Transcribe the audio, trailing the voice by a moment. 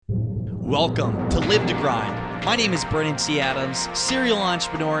Welcome to Live to Grind. My name is Brennan T. Adams, serial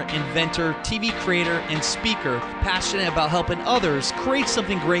entrepreneur, inventor, TV creator, and speaker, passionate about helping others create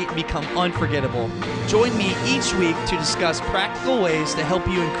something great and become unforgettable. Join me each week to discuss practical ways to help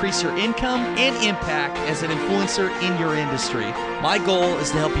you increase your income and impact as an influencer in your industry. My goal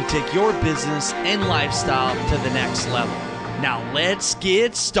is to help you take your business and lifestyle to the next level. Now let's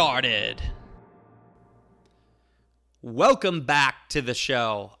get started. Welcome back to the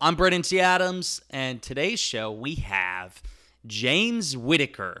show. I'm Brennan T. Adams, and today's show we have James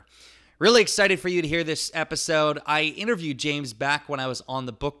Whittaker. Really excited for you to hear this episode. I interviewed James back when I was on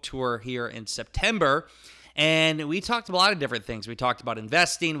the book tour here in September, and we talked about a lot of different things. We talked about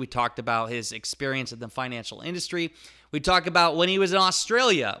investing. We talked about his experience in the financial industry. We talked about when he was in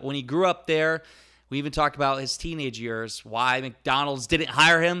Australia, when he grew up there. We even talked about his teenage years, why McDonald's didn't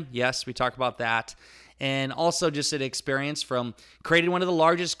hire him. Yes, we talked about that. And also just an experience from creating one of the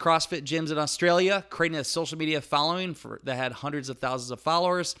largest CrossFit gyms in Australia, creating a social media following that had hundreds of thousands of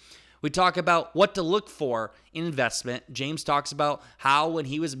followers. We talk about what to look for in investment. James talks about how when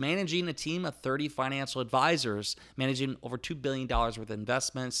he was managing a team of 30 financial advisors, managing over $2 billion worth of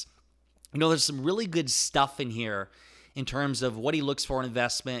investments. You know, there's some really good stuff in here in terms of what he looks for in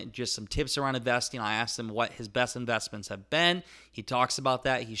investment, just some tips around investing. I asked him what his best investments have been. He talks about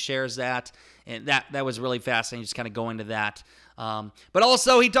that. He shares that. And that was really fascinating, just kind of go into that. But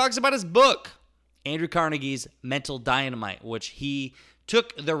also he talks about his book, Andrew Carnegie's Mental Dynamite, which he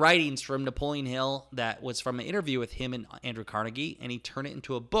took the writings from Napoleon Hill that was from an interview with him and Andrew Carnegie, and he turned it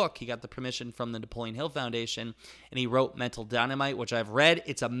into a book. He got the permission from the Napoleon Hill Foundation, and he wrote Mental Dynamite, which I've read.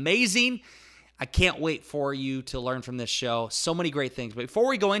 It's amazing. I can't wait for you to learn from this show. So many great things. But before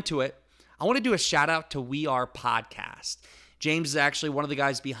we go into it, I want to do a shout out to We Are Podcast. James is actually one of the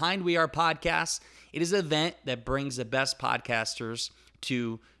guys behind We Are Podcast. It is an event that brings the best podcasters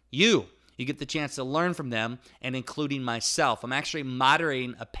to you. You get the chance to learn from them, and including myself. I'm actually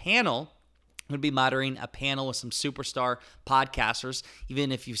moderating a panel. I'm going to be moderating a panel with some superstar podcasters.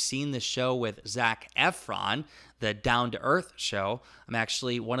 Even if you've seen the show with Zac Efron, the Down to Earth show, I'm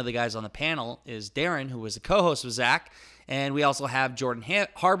actually, one of the guys on the panel is Darren, who was a co-host with Zac. And we also have Jordan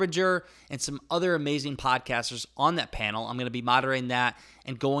Harbinger and some other amazing podcasters on that panel. I'm going to be moderating that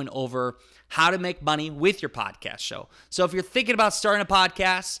and going over how to make money with your podcast show. So if you're thinking about starting a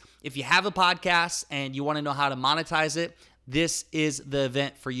podcast, if you have a podcast and you want to know how to monetize it, this is the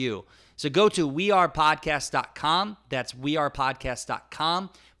event for you. So go to wearepodcast.com. That's wearepodcast.com.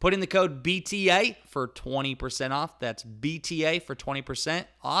 Put in the code BTA for 20% off. That's BTA for 20%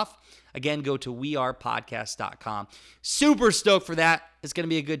 off. Again, go to wearepodcast.com. Super stoked for that. It's going to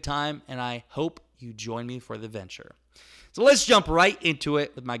be a good time, and I hope you join me for the venture. So let's jump right into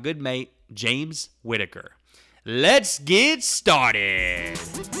it with my good mate, James Whittaker. Let's get started.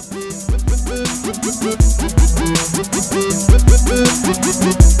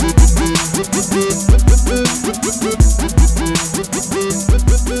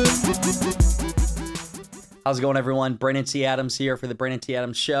 How's it going, everyone? Brennan T. Adams here for the Brennan T.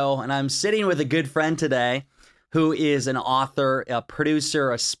 Adams Show, and I'm sitting with a good friend today who is an author, a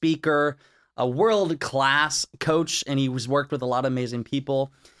producer, a speaker, a world-class coach, and he's worked with a lot of amazing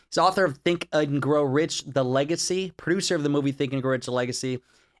people. He's author of Think and Grow Rich, The Legacy, producer of the movie Think and Grow Rich, The Legacy,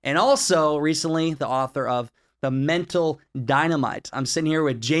 and also recently the author of The Mental Dynamite. I'm sitting here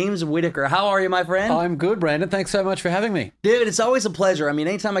with James Whittaker. How are you, my friend? I'm good, Brandon. Thanks so much for having me. Dude, it's always a pleasure. I mean,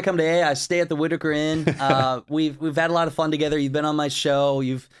 anytime I come to AA, I stay at the Whittaker Inn. We've had a lot of fun together. You've been on my show.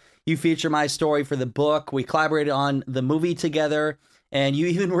 You feature my story for the book. We collaborated on the movie together. And you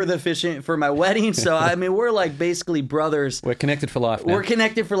even were the officiant for my wedding. So, I mean, we're like basically brothers. We're connected for life now. We're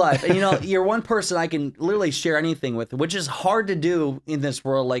connected for life. And, you know, you're one person I can literally share anything with, which is hard to do in this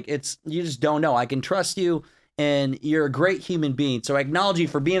world. Like, you just don't know. I can trust you, and you're a great human being. So I acknowledge you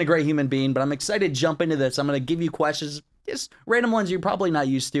for being a great human being, but I'm excited to jump into this. I'm going to give you questions, just random ones you're probably not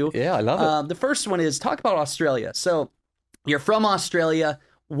used to. Yeah, I love it. The first one is talk about Australia. So you're from Australia.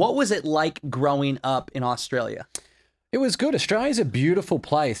 What was it like growing up in Australia? It was good. Australia's a beautiful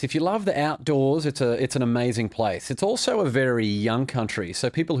place. If you love the outdoors, it's an amazing place. It's also a very young country. So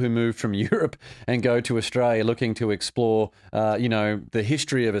people who move from Europe and go to Australia looking to explore, the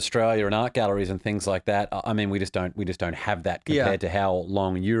history of Australia and art galleries and things like that. I mean, we just don't have that compared to how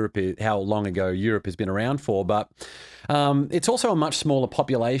long ago Europe has been around for. But it's also a much smaller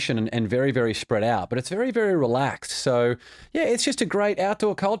population and very, very spread out. But it's very, very relaxed. So yeah, it's just a great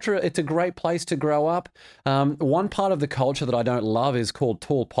outdoor culture. It's a great place to grow up. One part of the culture that I don't love is called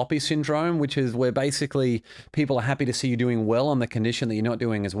tall poppy syndrome, which is where basically people are happy to see you doing well on the condition that you're not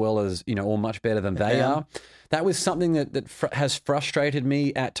doing as well as, or much better than they are. that was something that has frustrated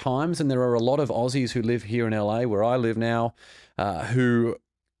me at times. And there are a lot of Aussies who live here in LA, where I live now, who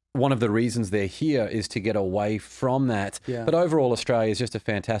one of the reasons they're here is to get away from that. Yeah. But overall, Australia is just a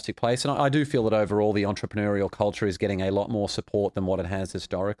fantastic place. And I do feel that overall the entrepreneurial culture is getting a lot more support than what it has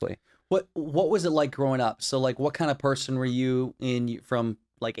historically. What was it like growing up? So like, what kind of person were you from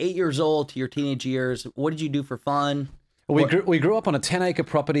like 8 years old to your teenage years? What did you do for fun? We grew up on a 10-acre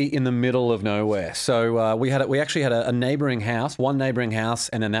property in the middle of nowhere. So we actually had a neighboring house, one neighboring house,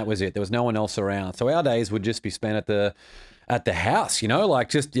 and then that was it. There was no one else around. So our days would just be spent at the house, like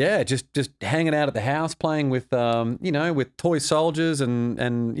just hanging out at the house, playing with with toy soldiers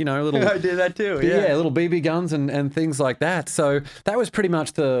and little. I did that too. Yeah, little BB guns and things like that. So that was pretty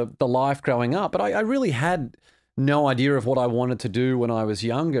much the life growing up. But I really had no idea of what I wanted to do when I was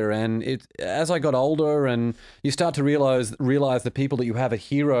younger, and as I got older, and you start to realize the people that you have are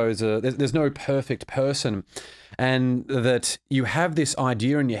heroes. There's no perfect person, and that you have this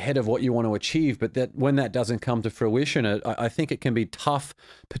idea in your head of what you want to achieve, but that when that doesn't come to fruition, I think it can be tough,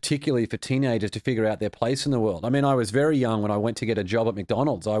 particularly for teenagers, to figure out their place in the world. I mean, I was very young when I went to get a job at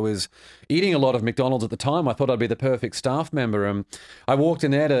McDonald's. I was eating a lot of McDonald's at the time. I thought I'd be the perfect staff member, and I walked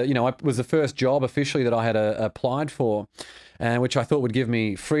in there it was the first job officially that I had applied for, which I thought would give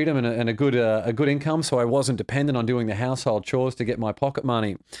me freedom and a good income, so I wasn't dependent on doing the household chores to get my pocket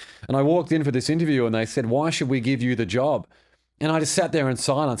money. And I walked in for this interview, and they said, "Why should we give you the job?" And I just sat there in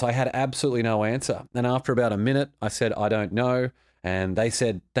silence. I had absolutely no answer. And after about a minute, I said, "I don't know." And they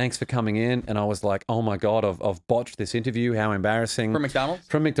said, "Thanks for coming in." And I was like, "Oh my God, I've botched this interview. How embarrassing." From McDonald's?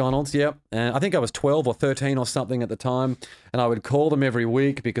 From McDonald's, yep. And I think I was 12 or 13 or something at the time. And I would call them every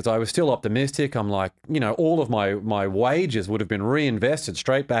week because I was still optimistic. I'm like, all of my wages would have been reinvested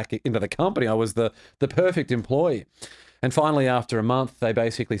straight back into the company. I was the perfect employee. And finally, after a month, they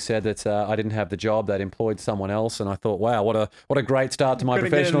basically said that I didn't have the job. They'd employed someone else. And I thought, wow, what a great start to my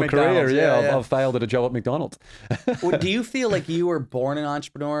professional career. Yeah, I've failed at a job at McDonald's. Well, do you feel like you were born an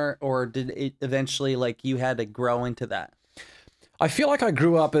entrepreneur, or did it eventually, like, you had to grow into that? I feel like I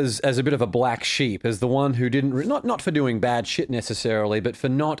grew up as a bit of a black sheep, as the one who didn't, not for doing bad shit necessarily, but for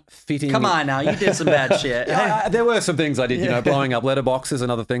not fitting. Come on now, you did some bad shit. There were some things I did, blowing up letterboxes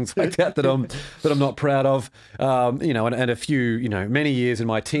and other things like that I'm not proud of. And a few, many years in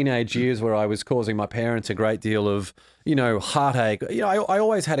my teenage years where I was causing my parents a great deal of heartache. I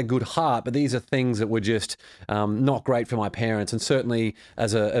always had a good heart, but these are things that were just not great for my parents. And certainly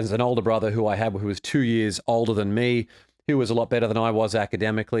as an older brother who I had, who was 2 years older than me, who was a lot better than I was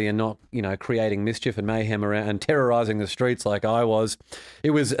academically and not, creating mischief and mayhem around and terrorizing the streets like I was. It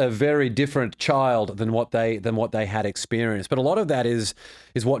was a very different child than what they had experienced. But a lot of that is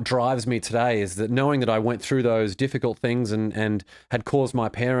what drives me today, is that knowing that I went through those difficult things and had caused my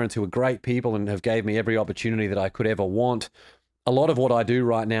parents, who were great people and have gave me every opportunity that I could ever want. A lot of what I do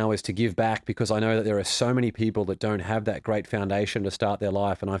right now is to give back, because I know that there are so many people that don't have that great foundation to start their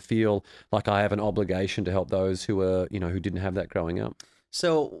life, and I feel like I have an obligation to help those who are, who didn't have that growing up.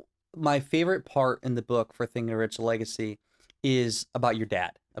 So my favorite part in the book for Think Rich Legacy is about your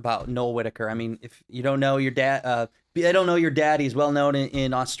dad, about Noel Whittaker. I mean, if you don't know your dad, I don't know your dad. He's well known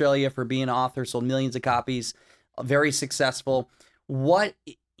in Australia for being an author, sold millions of copies, very successful. The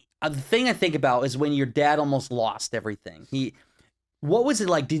thing I think about is when your dad almost lost everything. What was it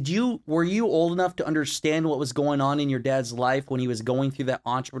like? Were you old enough to understand what was going on in your dad's life when he was going through that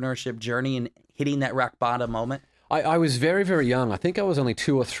entrepreneurship journey and hitting that rock bottom moment? I was very, very young. I think I was only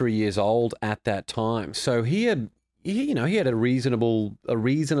 2 or 3 years old at that time. So he had a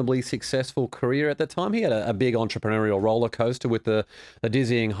reasonably successful career at the time. He had a big entrepreneurial roller coaster with the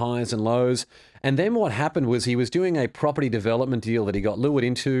dizzying highs and lows. And then what happened was he was doing a property development deal that he got lured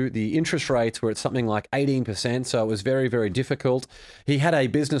into. The interest rates were at something like 18%, so it was very, very difficult. He had a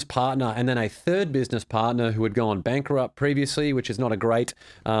business partner and then a third business partner who had gone bankrupt previously, which is not a great,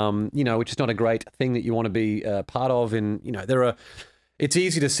 thing that you want to be part of. It's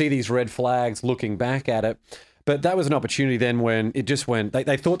easy to see these red flags looking back at it. But that was an opportunity then when it just went,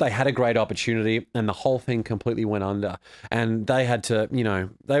 they thought they had a great opportunity and the whole thing completely went under. And they had to,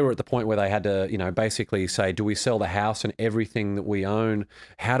 they were at the point where they had to, basically say, do we sell the house and everything that we own?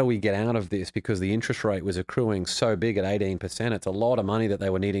 How do we get out of this? Because the interest rate was accruing so big at 18%. It's a lot of money that they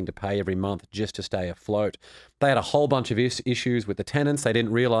were needing to pay every month just to stay afloat. They had a whole bunch of issues with the tenants. They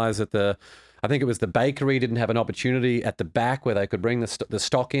didn't realize that I think it was the bakery didn't have an opportunity at the back where they could bring the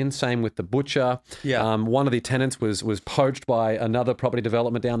stock in. Same with the butcher. Yeah. One of the tenants was poached by another property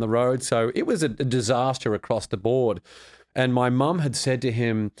development down the road. So it was a disaster across the board. And my mum had said to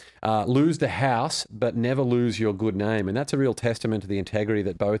him, lose the house, but never lose your good name. And that's a real testament to the integrity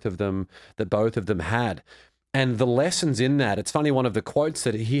that both of them had. And the lessons in that, it's funny, one of the quotes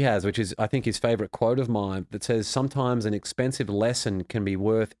that he has, which is, I think, his favorite quote of mine, that says, sometimes an expensive lesson can be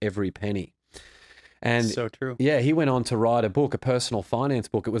worth every penny. And So true. yeah, he went on to write a book, a personal finance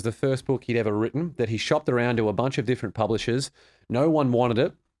book. It was the first book he'd ever written that he shopped around to a bunch of different publishers. No one wanted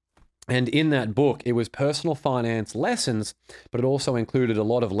it. And in that book, it was personal finance lessons, but it also included a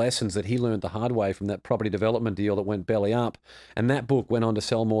lot of lessons that he learned the hard way from that property development deal that went belly up. And that book went on to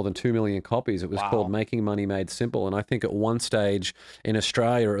sell more than 2 million copies. It was called Making Money Made Simple. And I think at one stage in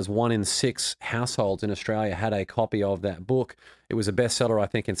Australia, it was 1 in 6 households in Australia had a copy of that book. It was a bestseller, I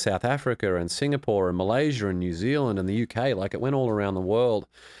think, in South Africa and Singapore and Malaysia and New Zealand and the UK. Like, it went all around the world.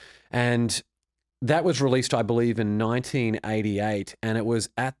 And that was released, I believe, in 1988, and it was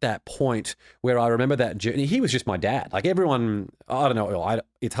at that point where I remember that journey. He was just my dad. Like, everyone, I don't know,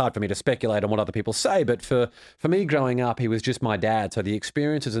 it's hard for me to speculate on what other people say, but for me growing up, he was just my dad. So the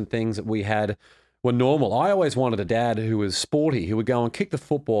experiences and things that we had were normal. I always wanted a dad who was sporty, who would go and kick the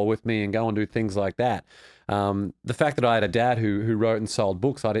football with me and go and do things like that. The fact that I had a dad who wrote and sold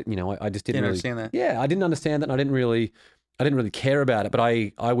books, I didn't, I just didn't really understand that. Yeah, I didn't understand that, and I didn't really care about it, but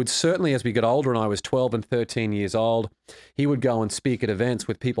I would certainly, as we got older and I was 12 and 13 years old, he would go and speak at events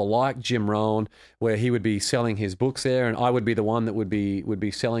with people like Jim Rohn, where he would be selling his books there, and I would be the one that would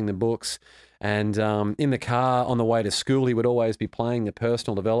be selling the books. And in the car on the way to school, he would always be playing the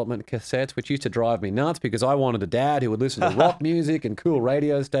personal development cassettes, which used to drive me nuts because I wanted a dad who would listen to rock music and cool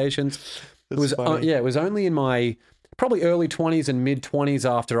radio stations. It was only in my probably early 20s and mid 20s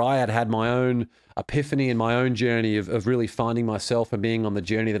after I had my own epiphany and my own journey of really finding myself and being on the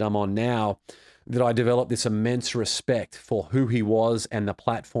journey that I'm on now, that I developed this immense respect for who he was and the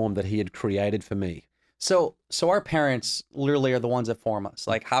platform that he had created for me. So our parents literally are the ones that form us.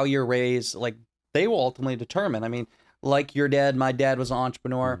 Like, how you're raised, like, they will ultimately determine. I mean, like your dad, my dad was an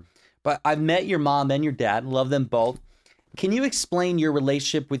entrepreneur, but I've met your mom and your dad, love them both. Can you explain your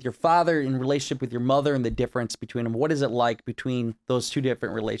relationship with your father and relationship with your mother and the difference between them? What is it like between those two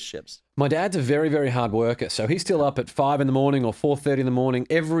different relationships? My dad's a very, very hard worker. So he's still up at 5 in the morning or 4:30 in the morning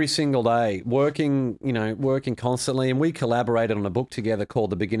every single day, working constantly. And we collaborated on a book together called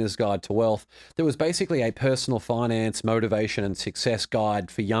The Beginner's Guide to Wealth. That was basically a personal finance, motivation, and success guide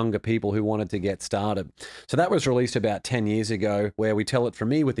for younger people who wanted to get started. So that was released about 10 years ago, where we tell it from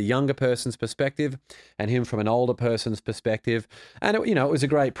me with the younger person's perspective and him from an older person's perspective. And it was a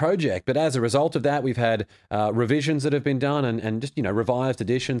great project. But as a result of that, we've had revisions that have been done and just, revised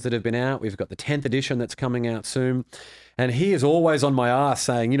editions that have been out. We've got the 10th edition that's coming out soon. And he is always on my ass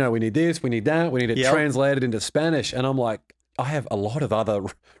saying, we need this, we need that, we need it translated into Spanish. And I'm like, I have a lot of other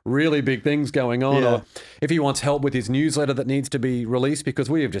really big things going on. Yeah. Or if he wants help with his newsletter that needs to be released, because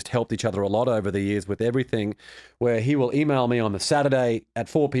we have just helped each other a lot over the years with everything, where he will email me on the Saturday at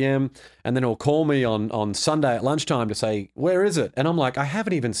 4 p.m. and then he'll call me on Sunday at lunchtime to say, where is it? And I'm like, I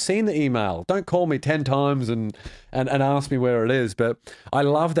haven't even seen the email. Don't call me 10 times and ask me where it is. But I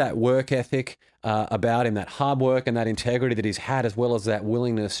love that work ethic about him, that hard work and that integrity that he's had, as well as that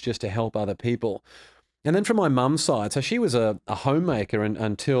willingness just to help other people. And then from my mum's side, so she was a homemaker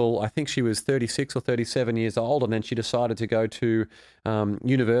until I think she was 36 or 37 years old, and then she decided to go to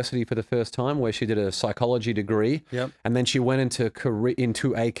university for the first time, where she did a psychology degree. Yep. And then she went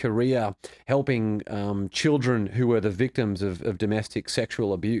into a career helping children who were the victims of domestic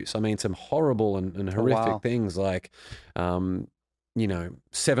sexual abuse. I mean, some horrible and horrific things like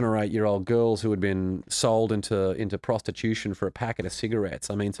 7 or 8 year old girls who had been sold into prostitution for a packet of cigarettes.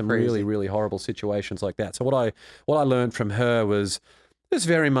 I mean, some Crazy. really, really horrible situations like that. So what I learned from her was just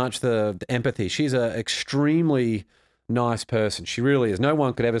very much the empathy. She's an extremely nice person. She really is. No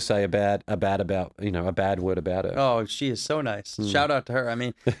one could ever say a bad word about her. Oh, she is so nice. Shout out to her. I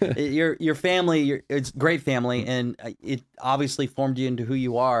mean, your family, it's great family, and it obviously formed you into who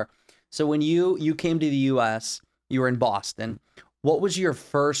you are. So when you came to the U.S., you were in Boston. What was your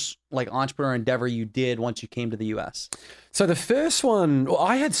first entrepreneur endeavor you did once you came to the U.S.? So the first one,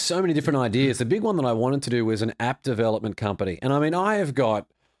 I had so many different ideas. The big one that I wanted to do was an app development company. And I mean, I have got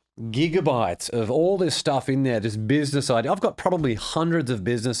gigabytes of all this stuff in there, just business idea. I've got probably hundreds of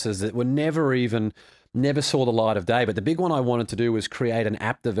businesses that were never saw the light of day. But the big one I wanted to do was create an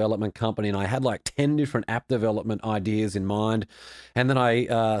app development company. And I had 10 different app development ideas in mind. And then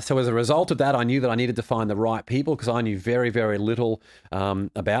so as a result of that, I knew that I needed to find the right people, because I knew very, very little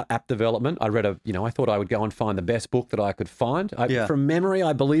about app development. I read I thought I would go and find the best book that I could find. From memory,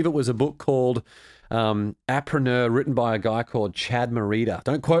 I believe it was a book called Appreneur, written by a guy called Chad Morita.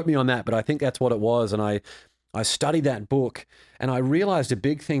 Don't quote me on that, but I think that's what it was. And I studied that book, and I realized a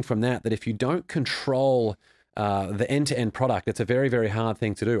big thing from that if you don't control the end-to-end product. It's a very, very hard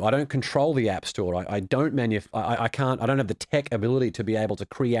thing to do. I don't control the app store. I don't I don't have the tech ability to be able to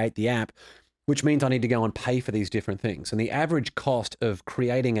create the app, which means I need to go and pay for these different things. And the average cost of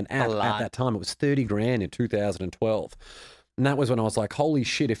creating an app at that time, it was 30 grand in 2012. And that was when I was like, holy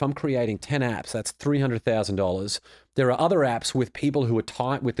shit, if I'm creating 10 apps, that's $300,000. There are other apps with people who are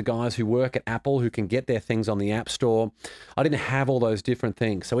tight with the guys who work at Apple who can get their things on the App Store. I didn't have all those different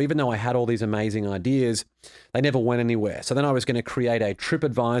things. So even though I had all these amazing ideas, they never went anywhere. So then I was going to create a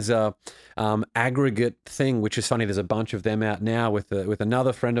TripAdvisor aggregate thing, which is funny. There's a bunch of them out now with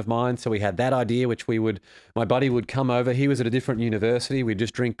another friend of mine. So we had that idea, which my buddy would come over. He was at a different university. We'd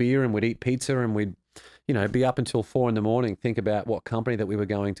just drink beer and we'd eat pizza and we'd be up until 4 a.m, think about what company that we were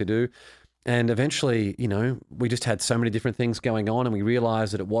going to do. And eventually, we just had so many different things going on and we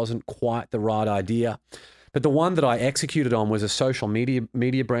realized that it wasn't quite the right idea. But the one that I executed on was a social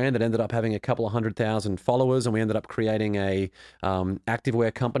media brand that ended up having a couple of 100,000 followers, and we ended up creating a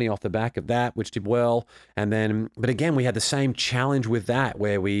activewear company off the back of that, which did well. But again, we had the same challenge with that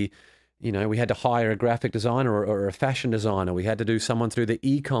where we had to hire a graphic designer or a fashion designer. We had to do someone through the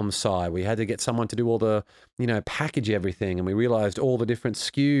e-com side. We had to get someone to do all the, package everything. And we realized all the different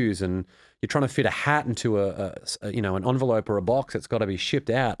SKUs, and you're trying to fit a hat into an envelope or a box that's got to be shipped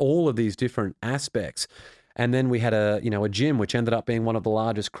out, all of these different aspects. And then we had a gym, which ended up being one of the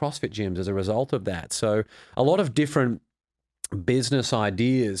largest CrossFit gyms as a result of that. So a lot of different business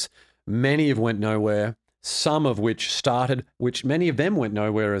ideas, many of went nowhere. Some of which started, which many of them went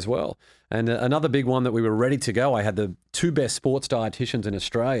nowhere as well. And another big one that we were ready to go, I had the 2 best sports dietitians in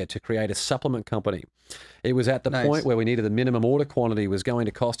Australia to create a supplement company. It was at the point where we needed the minimum order quantity was going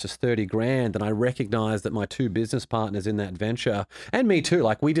to cost us 30 grand. And I recognized that my 2 business partners in that venture, and me too,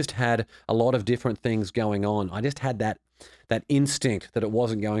 like we just had a lot of different things going on. I just had that instinct that it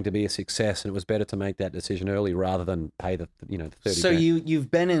wasn't going to be a success, and it was better to make that decision early rather than pay the 30 So grand.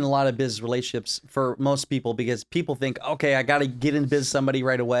 you've been in a lot of business relationships for most people, because people think, okay, I got to get into business somebody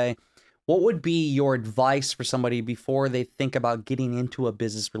right away. What would be your advice for somebody before they think about getting into a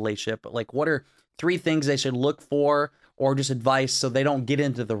business relationship? Like, what are 3 things they should look for, or just advice so they don't get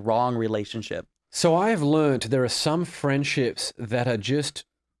into the wrong relationship? So I have learned there are some friendships that are just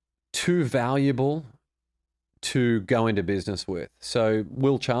too valuable to go into business with. So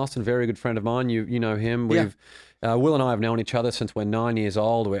Will Charleston, very good friend of mine, you know him. Will and I have known each other since we're 9 years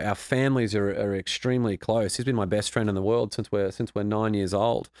old. Our families are extremely close. He's been my best friend in the world since we're 9 years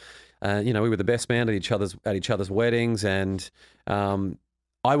old. We were the best man at each other's weddings, and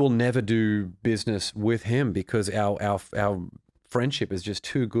I will never do business with him because our friendship is just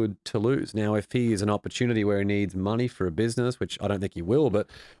too good to lose. Now, if he is an opportunity where he needs money for a business, which I don't think he will,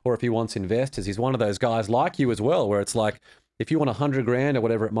 or if he wants investors, he's one of those guys like you as well, where it's like, if you want 100 grand or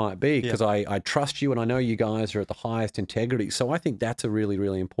whatever it might be, because I trust you and I know you guys are at the highest integrity. So I think that's a really,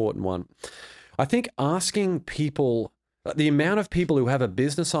 really important one. I think asking people, the amount of people who have a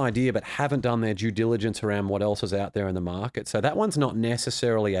business idea but haven't done their due diligence around what else is out there in the market. So that one's not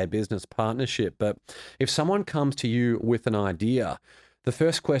necessarily a business partnership, but if someone comes to you with an idea, the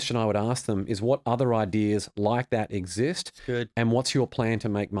first question I would ask them is, what other ideas like that exist? Good. And what's your plan to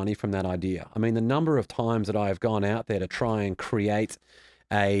make money from that idea? I mean, the number of times that I have gone out there to try and create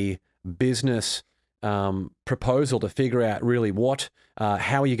a business proposal to figure out really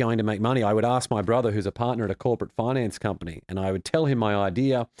how are you going to make money? I would ask my brother, who's a partner at a corporate finance company, and I would tell him my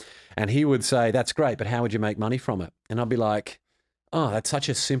idea, and he would say, that's great, but how would you make money from it? And I'd be like, oh, that's such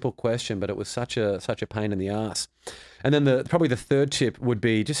a simple question, but it was such a pain in the ass. And then probably the third tip would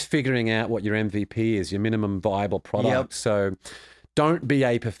be just figuring out what your MVP is, your minimum viable product. Yep. So don't be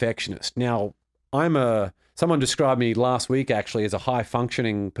a perfectionist. Now, someone described me last week actually as a high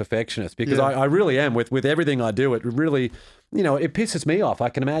functioning perfectionist, because I really am with everything I do. It really, it pisses me off. I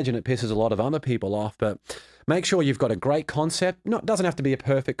can imagine it pisses a lot of other people off, but make sure you've got a great concept. It doesn't have to be a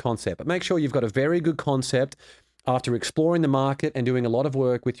perfect concept, but make sure you've got a very good concept after exploring the market and doing a lot of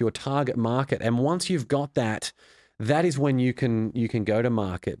work with your target market. And once you've got that is when you can go to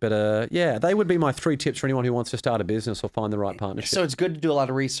market. But they would be my 3 tips for anyone who wants to start a business or find the right partnership. So it's good to do a lot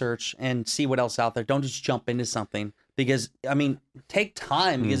of research and see what else out there. Don't just jump into something, because take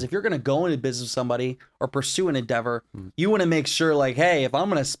time, because if you're going to go into business with somebody or pursue an endeavor, you want to make sure, like, hey, if I'm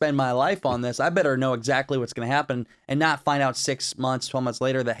going to spend my life on this, I better know exactly what's going to happen, and not find out 6 months, 12 months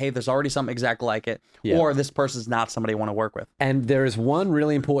later that, hey, there's already something exactly like it, or this person's not somebody I want to work with. And there is one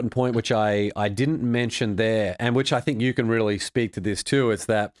really important point which I didn't mention there, and which I think you can really speak to this too. It's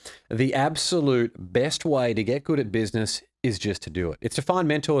that the absolute best way to get good at business is just to do it. It's to find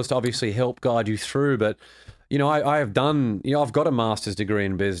mentors to obviously help guide you through, but I have done, I've got a master's degree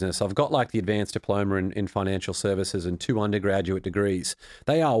in business. I've got like the advanced diploma in financial services and 2 undergraduate degrees.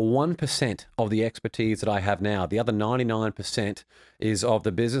 They are 1% of the expertise that I have now. The other 99% is of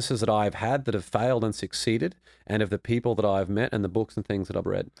the businesses that I've had that have failed and succeeded, and of the people that I've met and the books and things that I've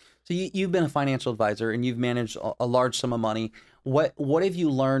read. So you've been a financial advisor and you've managed a large sum of money. What have you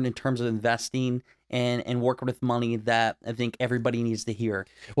learned in terms of investing and working with money that I think everybody needs to hear?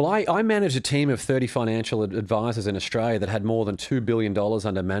 Well, I managed a team of 30 financial advisors in Australia that had more than $2 billion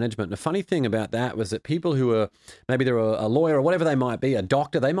under management. And the funny thing about that was that people who are, maybe they're a lawyer or whatever they might be, a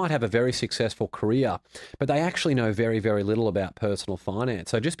doctor, they might have a very successful career, but they actually know very, very little about personal finance.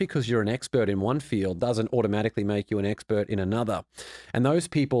 So just because you're an expert in one field doesn't automatically make you an expert in another. And those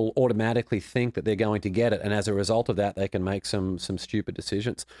people automatically think that they're going to get it. And as a result of that, they can make some stupid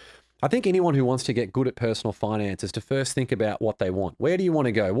decisions. I think anyone who wants to get good at personal finance is to first think about what they want. Where do you want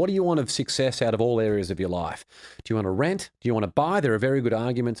to go? What do you want of success out of all areas of your life? Do you want to rent? Do you want to buy? There are very good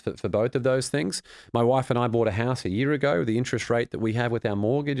arguments for both of those things. My wife and I bought a house a year ago. The interest rate that we have with our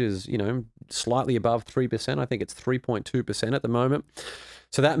mortgage is, slightly above 3%. I think it's 3.2% at the moment.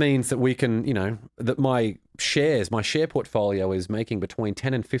 So that means that we can, that my share portfolio is making between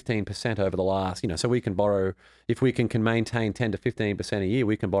 10 and 15% over the last, so we can borrow, if we can maintain 10 to 15% a year,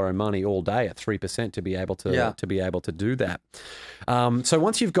 we can borrow money all day at 3% to be able to do that. So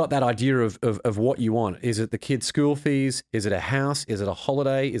once you've got that idea of what you want, is it the kids' school fees? Is it a house? Is it a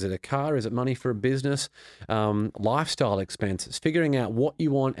holiday? Is it a car? Is it money for a business? Lifestyle expenses, figuring out what you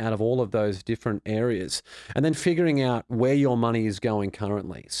want out of all of those different areas, and then figuring out where your money is going currently.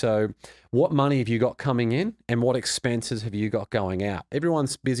 So what money have you got coming in and what expenses have you got going out?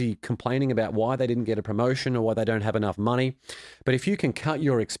 Everyone's busy complaining about why they didn't get a promotion or why they don't have enough money. But if you can cut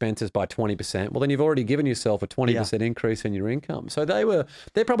your expenses by 20%, well, then you've already given yourself a 20% increase in your income. So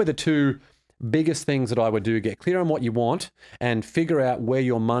they're probably the two biggest things that I would do. Get clear on what you want and figure out where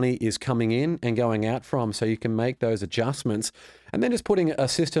your money is coming in and going out from so you can make those adjustments. And then just putting a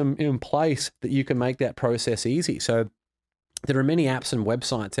system in place that you can make that process easy. So there are many apps and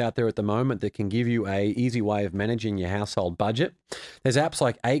websites out there at the moment that can give you a easy way of managing your household budget. There's apps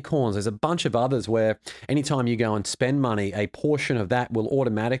like Acorns. There's a bunch of others where anytime you go and spend money, a portion of that will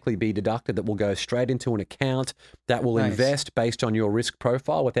automatically be deducted, that will go straight into an account that will invest based on your risk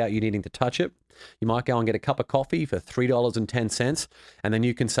profile without you needing to touch it. You might go and get a cup of coffee for $3.10, and then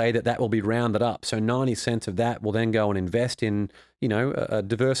you can say that will be rounded up. So 90 cents of that will then go and invest in, a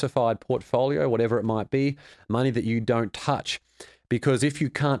diversified portfolio, whatever it might be, money that you don't touch. Because if you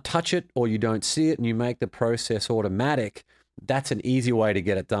can't touch it or you don't see it and you make the process automatic, that's an easy way to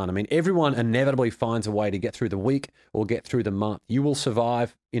get it done. I mean, everyone inevitably finds a way to get through the week or get through the month. You will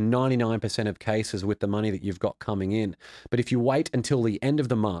survive in 99% of cases with the money that you've got coming in. But if you wait until the end of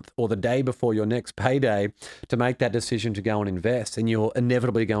the month or the day before your next payday to make that decision to go and invest, then you're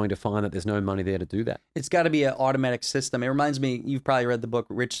inevitably going to find that there's no money there to do that. It's got to be an automatic system. It reminds me, you've probably read the book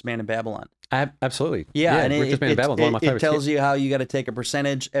Richest Man in Babylon. Absolutely. Yeah, and Richest Man in Babylon, one of my favorites. It tells you how you got to take a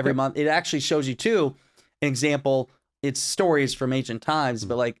percentage every month. It actually shows you, too, an example. It's stories from ancient times,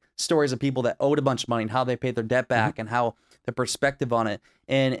 but like stories of people that owed a bunch of money and how they paid their debt back and how the perspective on it.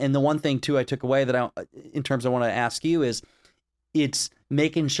 And the one thing too I took away that in terms I want to ask you is, it's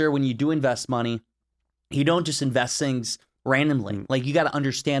making sure when you do invest money, you don't just invest things randomly. Like you got to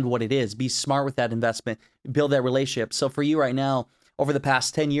understand what it is, be smart with that investment, build that relationship. So for you right now, over the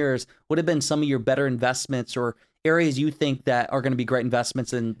past 10 years, what have been some of your better investments or areas you think that are going to be great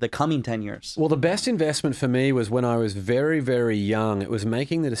investments in the coming 10 years? Well, the best investment for me was when I was very, very young. It was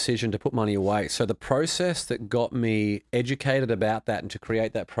making the decision to put money away. So the process that got me educated about that and to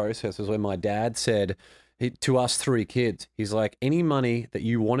create that process was when my dad said to us 3 kids, he's like, any money that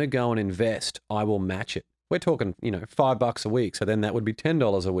you want to go and invest, I will match it. We're talking, $5 a week. So then that would be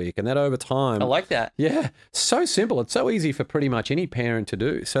 $10 a week. And that over time. I like that. Yeah. So simple. It's so easy for pretty much any parent to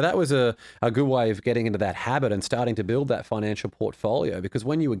do. So that was a good way of getting into that habit and starting to build that financial portfolio. Because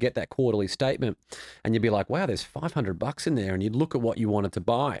when you would get that quarterly statement and you'd be like, wow, there's $500 in there. And you'd look at what you wanted to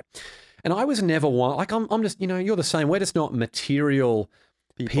buy. And I was never one, like I'm just, you're the same. We're just not material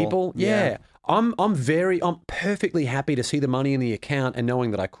people. Yeah. I'm perfectly happy to see the money in the account and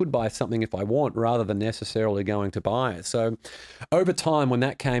knowing that I could buy something if I want rather than necessarily going to buy it. So over time, when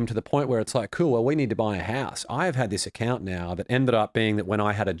that came to the point where it's like, cool, well, we need to buy a house. I have had this account now that ended up being that when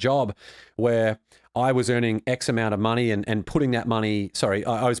I had a job where I was earning X amount of money and putting that money,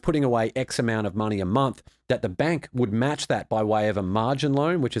 I was putting away X amount of money a month, that the bank would match that by way of a margin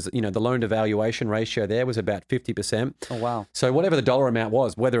loan, which is, the loan to valuation ratio there was about 50%. Oh, wow. So whatever the dollar amount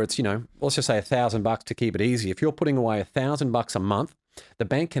was, whether it's, let's just say $1,000 to keep it easy. If you're putting away $1,000 a month the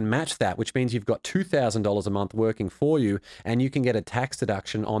bank can match that, which means you've got $2,000 a month working for you, and you can get a tax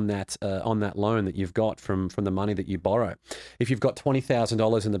deduction on that loan that you've got from the money that you borrow. If you've got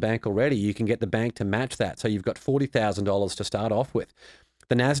 $20,000 in the bank already, you can get the bank to match that. So you've got $40,000 to start off with.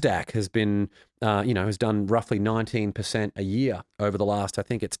 The NASDAQ has been, has done roughly 19% a year over the last, I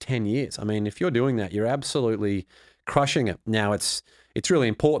think it's 10 years. I mean, if you're doing that, you're absolutely crushing it. Now, it's really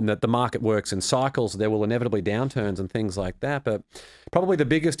important that the market works in cycles. There will inevitably downturns and things like that. But probably the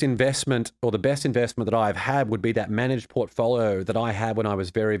biggest investment or the best investment that I've had would be that managed portfolio that I had when I was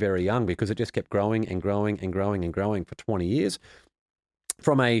very, very young, because it just kept growing and growing and growing and growing for 20 years.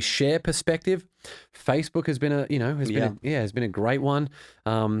 From a share perspective, Facebook has been has been a great one.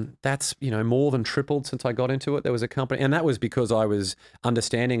 That's more than tripled since I got into it. There was a company, and that was because I was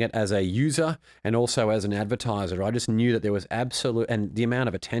understanding it as a user and also as an advertiser. I just knew that there was and the amount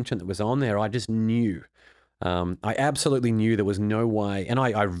of attention that was on there, I just knew. I absolutely knew there was no way, and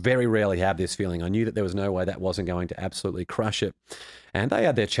I very rarely have this feeling. I knew that there was no way that wasn't going to absolutely crush it. And they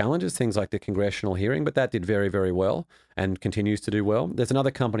had their challenges, things like the congressional hearing, but that did very, very well and continues to do well. There's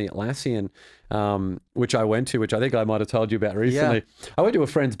another company, Atlassian, which I went to, which I think I might have told you about recently. Yeah. I went to a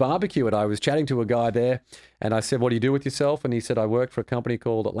friend's barbecue and I was chatting to a guy there, and I said, "What do you do with yourself?" And he said, "I work for a company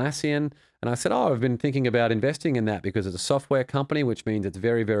called Atlassian." And I said, "Oh, I've been thinking about investing in that because it's a software company, which means it's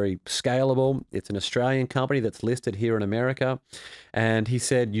very, very scalable. It's an Australian company that's listed here in America." And he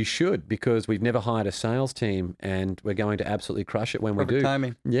said, "You should, because we've never hired a sales team and we're going to absolutely crush it when we do." Perfect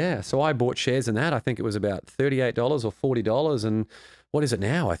timing. Yeah. So I bought shares in that. I think it was about $38 or $40. And what is it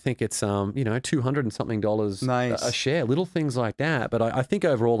now? I think it's, $200 and something nice. a share, little things like that. But I think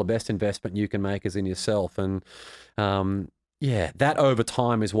overall the best investment you can make is in yourself. And, that over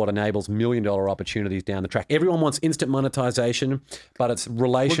time is what enables $1 million opportunities down the track. Everyone wants instant monetization, but it's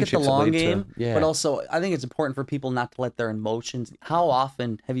relationships. Look at the long game, but also I think it's important for people not to let their emotions. How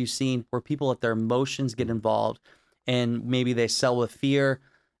often have you seen where people let their emotions get involved and maybe they sell with fear?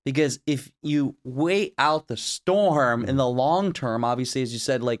 Because if you wait out the storm in the long term, obviously, as you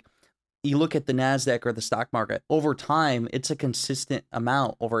said, like you look at the NASDAQ or the stock market, over time, it's a consistent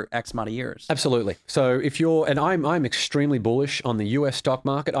amount over X amount of years. Absolutely. So I'm extremely bullish on the US stock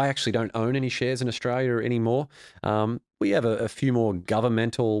market. I actually don't own any shares in Australia anymore. We have a few more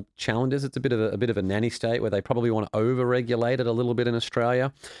governmental challenges. It's a bit of a nanny state where they probably want to over-regulate it a little bit in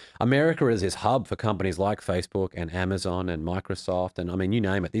Australia. America is this hub for companies like Facebook and Amazon and Microsoft, and I mean, you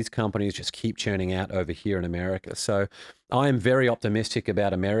name it. These companies just keep churning out over here in America. So I am very optimistic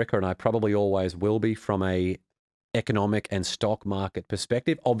about America, and I probably always will be from a economic and stock market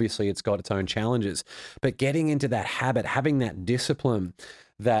perspective. Obviously, it's got its own challenges, but getting into that habit, having that discipline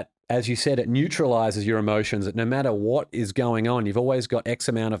that, as you said, it neutralizes your emotions, that no matter what is going on, you've always got X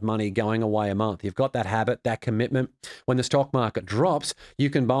amount of money going away a month. You've got that habit, that commitment. When the stock market drops, you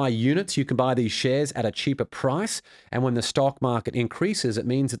can buy units, you can buy these shares at a cheaper price. And when the stock market increases, it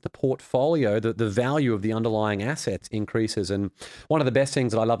means that the portfolio, the value of the underlying assets increases. And one of the best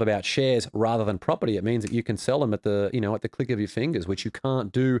things that I love about shares rather than property, it means that you can sell them at the click of your fingers, which you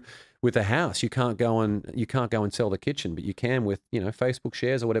can't do with a house. You can't go and sell the kitchen, but you can with, Facebook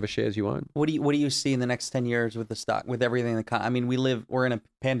shares or whatever shares you own. What do you see in the next 10 years with the stock, with everything I mean, we're in a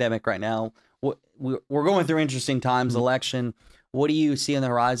pandemic right now. We're going through interesting times, election. What do you see on the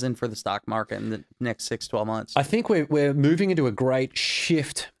horizon for the stock market in the next 6-12 months? I think we're moving into a great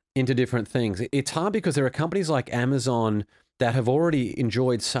shift into different things. It's hard because there are companies like Amazon that have already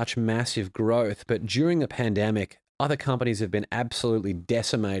enjoyed such massive growth, but during the pandemic, other companies have been absolutely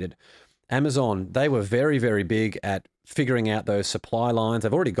decimated. Amazon, they were very, very big at figuring out those supply lines.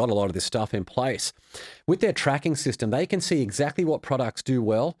 They've already got a lot of this stuff in place. With their tracking system, they can see exactly what products do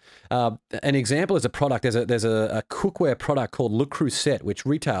well. An example is a product. There's a cookware product called Le Creuset, which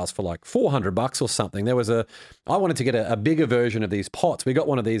retails for like $400 or something. I wanted to get a bigger version of these pots. We got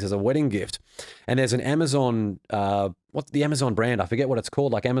one of these as a wedding gift. And there's an Amazon, what's the Amazon brand? I forget what it's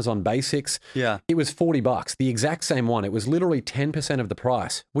called, like Amazon Basics. Yeah. It was $40, the exact same one. It was literally 10% of the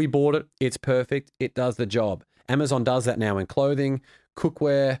price. We bought it. It's perfect. It does the job. Amazon does that now in clothing,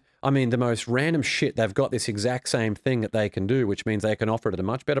 cookware. I mean, the most random shit. They've got this exact same thing that they can do, which means they can offer it at a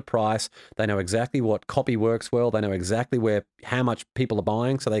much better price. They know exactly what copy works well. They know exactly how much people are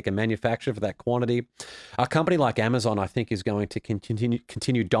buying, so they can manufacture for that quantity. A company like Amazon, I think, is going to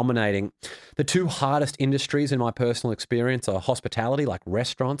continue dominating. The two hardest industries, in my personal experience, are hospitality, like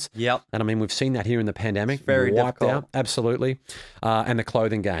restaurants. Yep. And I mean, we've seen that here in the pandemic. It's very difficult. Out. Absolutely. And the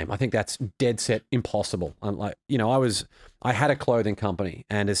clothing game. I think that's dead set impossible. I had a clothing company,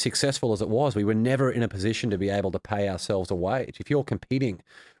 and as successful as it was, we were never in a position to be able to pay ourselves a wage. If you're competing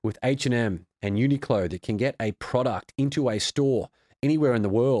with H&M and Uniqlo that can get a product into a store anywhere in the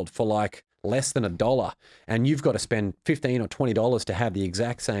world for like less than $1, and you've got to spend $15 or $20 to have the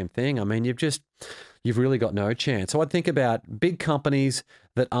exact same thing. I mean, you've really got no chance. So I'd think about big companies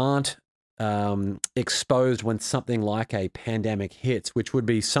that aren't exposed when something like a pandemic hits, which would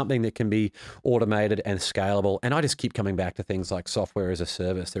be something that can be automated and scalable. And I just keep coming back to things like software as a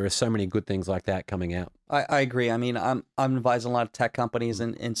service. There are so many good things like that coming out. I agree. I mean, I'm advising a lot of tech companies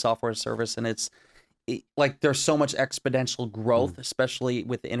in software as a service, and like there's so much exponential growth, especially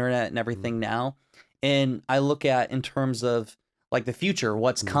with the internet and everything now. And I look at in terms of like the future,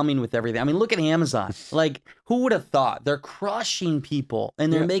 what's coming with everything. I mean, look at Amazon. Like, who would have thought? They're crushing people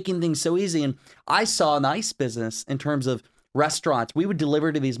and they're making things so easy. And I saw a nice business in terms of restaurants. We would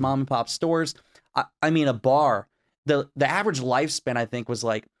deliver to these mom and pop stores. I mean, a bar, the average lifespan, I think, was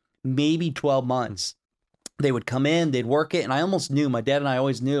like maybe 12 months. They would come in, they'd work it. And I almost knew, my dad and I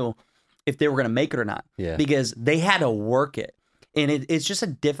always knew if they were going to make it or not, because they had to work it. And it's just a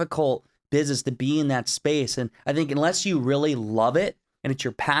difficult business to be in that space. And I think unless you really love it and it's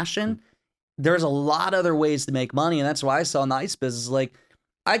your passion, there's a lot of other ways to make money. And that's why I saw nice business. Like,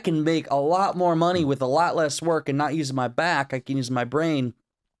 I can make a lot more money with a lot less work and not using my back. I can use my brain.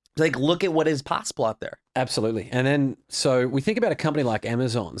 Like, look at what is possible out there. Absolutely. And then, so we think about a company like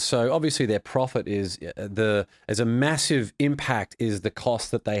Amazon. So obviously their profit is as a massive impact is the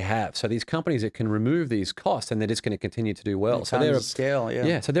cost that they have. So these companies that can remove these costs, and they're just going to continue to do well. So they're scale,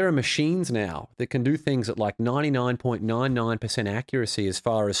 So there are machines now that can do things at like 99.99% accuracy as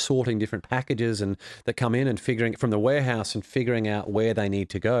far as sorting different packages and that come in and figuring from the warehouse and figuring out where they need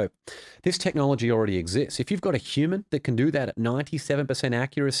to go. This technology already exists. If you've got a human that can do that at 97%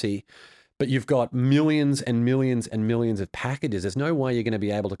 accuracy, but you've got millions and millions and millions of packages, there's no way you're going to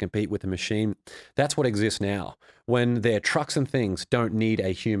be able to compete with a machine. That's what exists now. When their trucks and things don't need a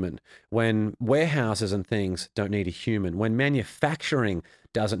human, when warehouses and things don't need a human, when manufacturing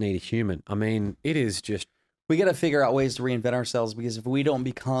doesn't need a human. I mean, it is just... We got to figure out ways to reinvent ourselves, because if we don't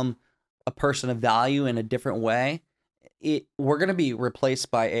become a person of value in a different way, we're going to be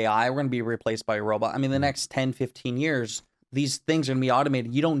replaced by AI. We're going to be replaced by a robot. I mean, the next 10, 15 years... these things are going to be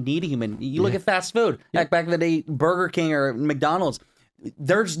automated. You don't need a human. You look at fast food. Back in the day, Burger King or McDonald's,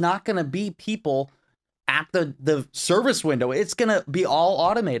 there's not going to be people at the service window. It's going to be all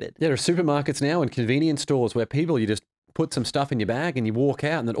automated. There are supermarkets now and convenience stores where you just put some stuff in your bag and you walk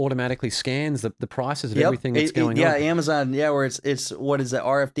out and it automatically scans the prices of everything that's going on. Yeah, Amazon, where it's what is it,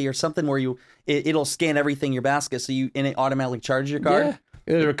 RFD or something, where it'll scan everything in your basket and it automatically charges your card. Yeah.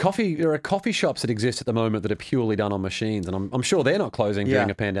 There are coffee shops that exist at the moment that are purely done on machines, and I'm sure they're not closing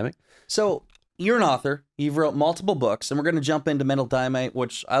during a pandemic. So you're an author. You've wrote multiple books, and we're going to jump into Mental Dynamite,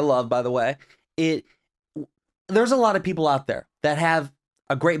 which I love, by the way. There's a lot of people out there that have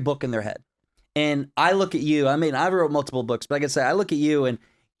a great book in their head, and I look at you. I mean, I wrote multiple books, but I can say I look at you, and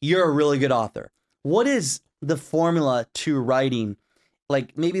you're a really good author. What is the formula to writing?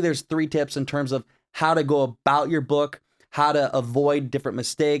 Like, maybe there's 3 tips in terms of how to go about your book, how to avoid different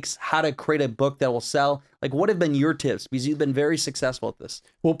mistakes, how to create a book that will sell. Like, what have been your tips? Because you've been very successful at this.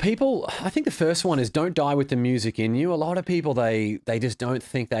 Well, I think the first one is don't die with the music in you. A lot of people, they just don't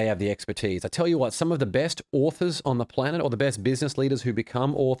think they have the expertise. I tell you what, some of the best authors on the planet, or the best business leaders who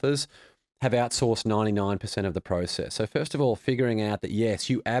become authors, have outsourced 99% of the process. So first of all, figuring out that, yes,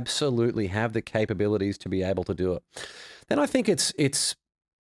 you absolutely have the capabilities to be able to do it. Then I think it's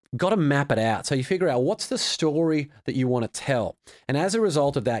got to map it out. So you figure out what's the story that you want to tell. And as a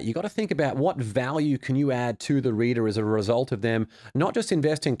result of that, you got to think about what value can you add to the reader as a result of them, not just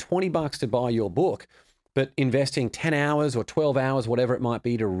investing $20 to buy your book, but investing 10 hours or 12 hours, whatever it might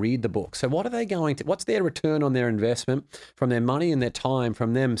be, to read the book. So what's their return on their investment from their money and their time,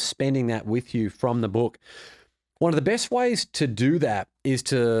 from them spending that with you from the book? One of the best ways to do that is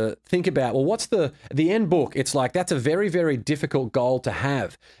to think about, well, what's the end book? It's like, that's a very, very difficult goal to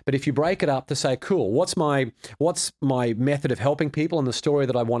have. But if you break it up to say, cool, what's my method of helping people and the story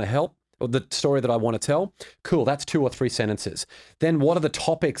that I want to help? Or the story that I want to tell, cool, that's 2 or 3 sentences. Then what are the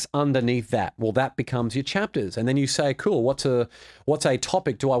topics underneath that? Well, that becomes your chapters. And then you say, cool, what's a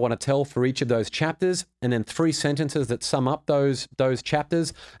topic do I want to tell for each of those chapters? And then 3 sentences that sum up those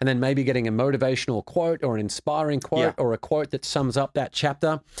chapters. And then maybe getting a motivational quote or an inspiring quote or a quote that sums up that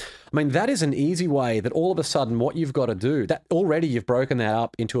chapter. I mean, that is an easy way that all of a sudden what you've got to do, that already you've broken that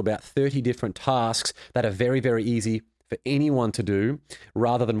up into about 30 different tasks that are very, very easy for anyone to do,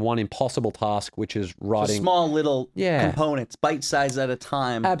 rather than one impossible task, which is writing... So small little components, bite size at a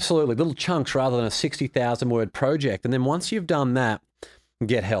time. Absolutely. Little chunks rather than a 60,000 word project. And then once you've done that,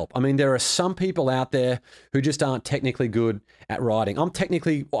 get help. I mean, there are some people out there who just aren't technically good at writing. I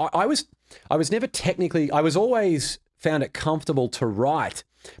was always found it comfortable to write,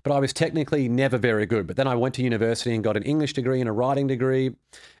 but I was technically never very good. But then I went to university and got an English degree and a writing degree,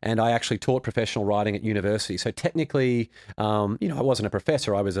 and I actually taught professional writing at university. So technically, I wasn't a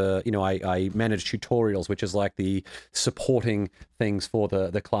professor. I was I managed tutorials, which is like the supporting things for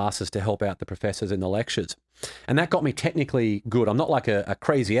the classes to help out the professors in the lectures. And that got me technically good. I'm not like a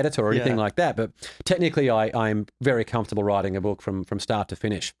crazy editor or anything like that, but technically I'm very comfortable writing a book from start to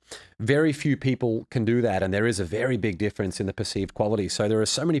finish. Very few people can do that, and there is a very big difference in the perceived quality. So there are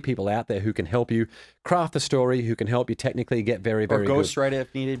so many people out there who can help you craft the story, who can help you technically get very, very good. Or ghostwrite it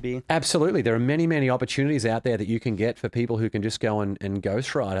if needed be. Absolutely. There are many, many opportunities out there that you can get for people who can just go and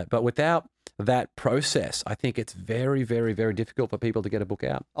ghostwrite it. But without that process, I think it's very, very, very difficult for people to get a book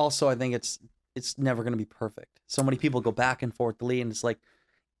out. Also, I think it's never going to be perfect. So many people go back and forth, delete, and it's like,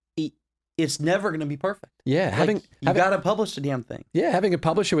 it's never going to be perfect. Yeah, you got to publish the damn thing. Yeah, having a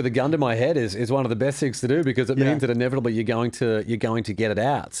publisher with a gun to my head is one of the best things to do, because it means that inevitably you're going to get it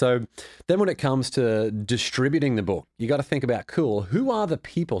out. So then when it comes to distributing the book, you got to think about, who are the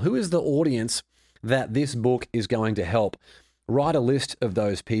people? Who is the audience that this book is going to help? Write a list of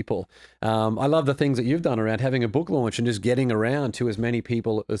those people. I love the things that you've done around having a book launch and just getting around to as many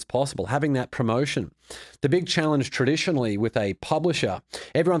people as possible, having that promotion. The big challenge traditionally with a publisher,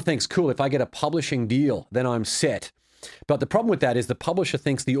 everyone thinks, if I get a publishing deal, then I'm set. But the problem with that is the publisher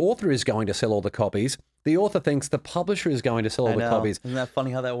thinks the author is going to sell all the copies. The author thinks the publisher is going to sell all the copies. Isn't that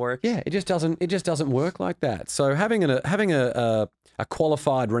funny how that works? Yeah, it just doesn't work like that. So having a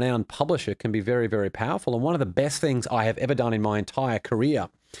qualified, renowned publisher can be very, very powerful. And one of the best things I have ever done in my entire career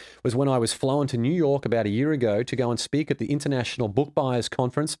was when I was flown to New York about a year ago to go and speak at the International Book Buyers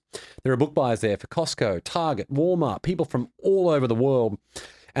Conference. There are book buyers there for Costco, Target, Walmart, people from all over the world.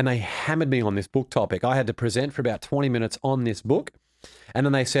 And they hammered me on this book topic. I had to present for about 20 minutes on this book. And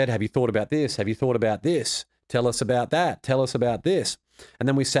then they said, have you thought about this? Have you thought about this? Tell us about that. Tell us about this. And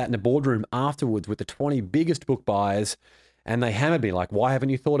then we sat in a boardroom afterwards with the 20 biggest book buyers, and they hammered me like, why haven't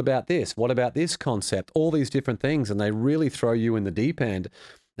you thought about this? What about this concept? All these different things. And they really throw you in the deep end.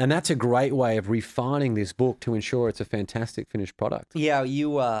 And that's a great way of refining this book to ensure it's a fantastic finished product. Yeah,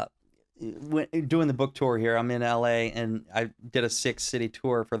 doing the book tour here, I'm in LA, and I did a 6-city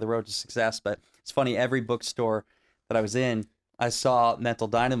tour for the Road to Success. But it's funny, every bookstore that I was in, I saw Mental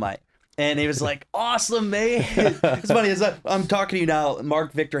Dynamite. And it was like, awesome, man. It's funny, I'm talking to you now.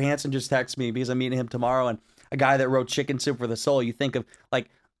 Mark Victor Hansen just texted me because I'm meeting him tomorrow. And a guy that wrote Chicken Soup for the Soul, you think of like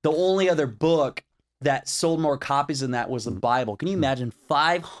the only other book that sold more copies than that was the Bible. Can you imagine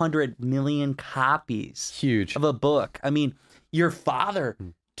 500 million copies? Huge. Of a book? I mean, your father...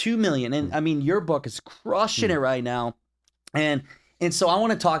 2 million. And I mean, your book is crushing it right now. And so I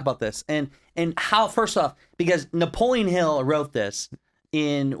want to talk about this and how, first off, because Napoleon Hill wrote this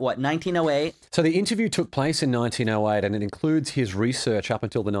in 1908? So the interview took place in 1908, and it includes his research up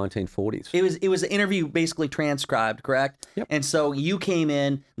until the 1940s. It was an interview basically transcribed, correct? Yep. And so you came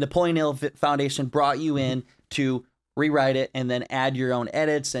in, Napoleon Hill Foundation brought you in to rewrite it and then add your own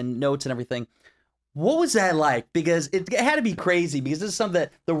edits and notes and everything. What was that like? Because it had to be crazy, because this is something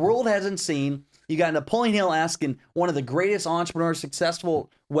that the world hasn't seen. You got Napoleon Hill asking one of the greatest entrepreneurs, successful,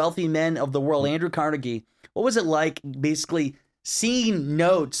 wealthy men of the world, Andrew Carnegie. What was it like basically seeing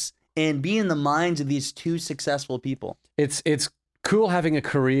notes and being in the minds of these two successful people? It's cool having a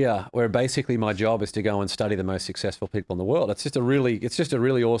career where basically my job is to go and study the most successful people in the world. It's just a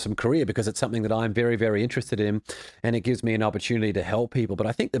really awesome career because it's something that I'm very, very interested in, and it gives me an opportunity to help people. But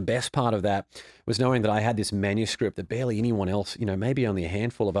I think the best part of that was knowing that I had this manuscript that barely anyone else, maybe only a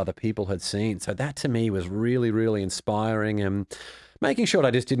handful of other people had seen. So that to me was really, really inspiring, and making sure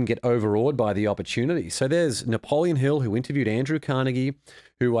I just didn't get overawed by the opportunity. So there's Napoleon Hill, who interviewed Andrew Carnegie,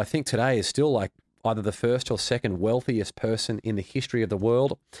 who I think today is still like either the first or second wealthiest person in the history of the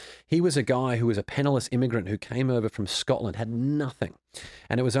world. He was a guy who was a penniless immigrant who came over from Scotland, had nothing.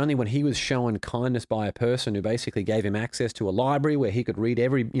 And it was only when he was shown kindness by a person who basically gave him access to a library where he could read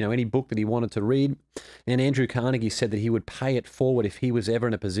any book that he wanted to read. And Andrew Carnegie said that he would pay it forward if he was ever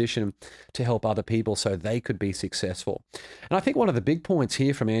in a position to help other people so they could be successful. And I think one of the big points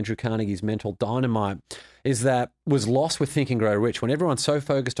here from Andrew Carnegie's Mental Dynamite is that was lost with Think and Grow Rich, when everyone's so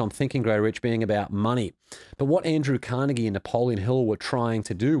focused on Think and Grow Rich being about money. But what Andrew Carnegie and Napoleon Hill were trying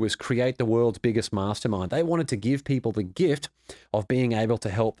to do was create the world's biggest mastermind. They wanted to give people the gift of being able to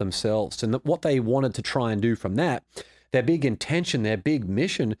help themselves. And what they wanted to try and do from that, their big intention, their big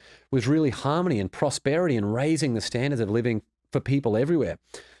mission, was really harmony and prosperity and raising the standards of living for people everywhere.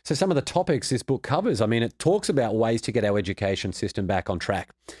 So some of the topics this book covers, I mean, it talks about ways to get our education system back on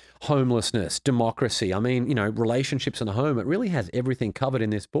track. Homelessness, democracy, I mean, relationships in the home. It really has everything covered in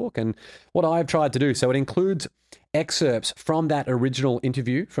this book. And what I've tried to do, so it includes excerpts from that original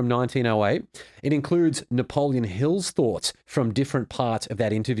interview from 1908. It includes Napoleon Hill's thoughts from different parts of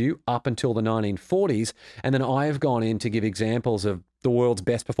that interview up until the 1940s. And then I've gone in to give examples of the world's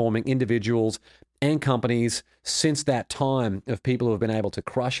best performing individuals and companies since that time, of people who have been able to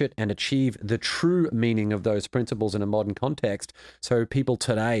crush it and achieve the true meaning of those principles in a modern context, so people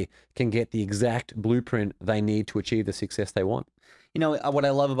today can get the exact blueprint they need to achieve the success they want. What I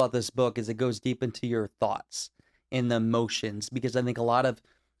love about this book is it goes deep into your thoughts and the emotions, because I think a lot of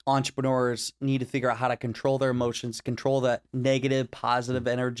entrepreneurs need to figure out how to control their emotions, control that negative, positive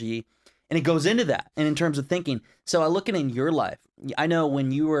energy. And it goes into that. And in terms of thinking, so I look at it in your life. I know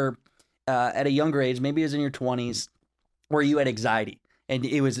when you were at a younger age, maybe it was in your 20s, where you had anxiety and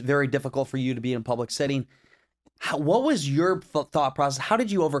it was very difficult for you to be in a public setting. What was your thought process? How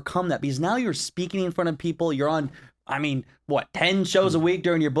did you overcome that? Because now you're speaking in front of people. You're on, 10 shows a week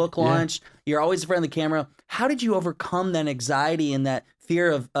during your book launch. Yeah. You're always in front of the camera. How did you overcome that anxiety and that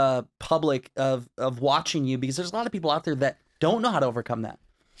fear of public, of watching you? Because there's a lot of people out there that don't know how to overcome that.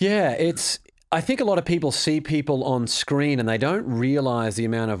 Yeah, I think a lot of people see people on screen and they don't realize the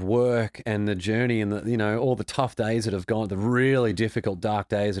amount of work and the journey and all the tough days that have gone, the really difficult, dark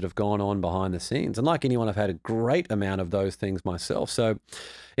days that have gone on behind the scenes. And like anyone, I've had a great amount of those things myself. So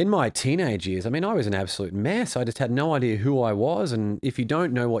in my teenage years, I was an absolute mess. I just had no idea who I was. And if you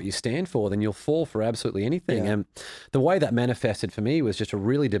don't know what you stand for, then you'll fall for absolutely anything. Yeah. And the way that manifested for me was just a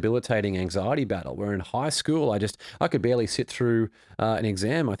really debilitating anxiety battle, where in high school, I could barely sit through an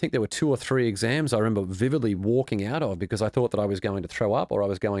exam. I think there were 2 or 3 exams I remember vividly walking out of because I thought that I was going to throw up or I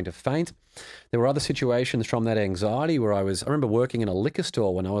was going to faint. There were other situations from that anxiety where I remember working in a liquor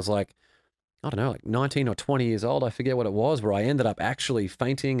store when I was like 19 or 20 years old. I forget what it was, where I ended up actually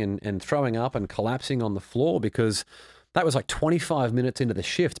fainting and throwing up and collapsing on the floor because that was like 25 minutes into the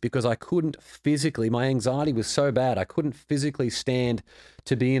shift, because I couldn't physically, my anxiety was so bad, I couldn't physically stand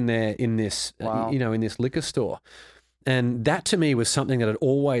to be in there in this, in this liquor store. And that to me was something that had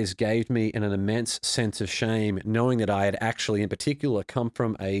always gave me an immense sense of shame, knowing that I had actually in particular come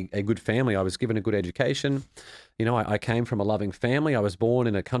from a good family. I was given a good education. I came from a loving family. I was born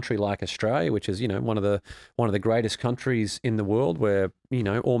in a country like Australia, which is, one of the greatest countries in the world, where,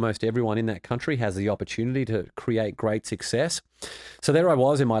 almost everyone in that country has the opportunity to create great success. So there I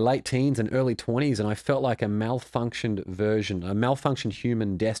was in my late teens and early 20s, and I felt like a malfunctioned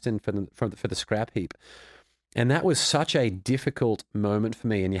human destined for the scrap heap. And that was such a difficult moment for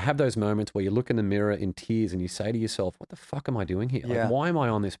me. And you have those moments where you look in the mirror in tears and you say to yourself, what the fuck am I doing here? Yeah. Why am I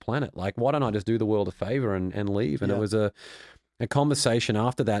on this planet? Why don't I just do the world a favor and leave? And It was a conversation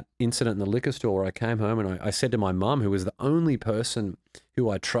after that incident in the liquor store where I came home and I said to my mum, who was the only person who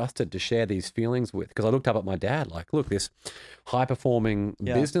I trusted to share these feelings with, because I looked up at my dad, look, this high-performing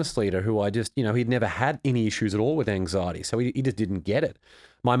business leader who I just, he'd never had any issues at all with anxiety. So he just didn't get it.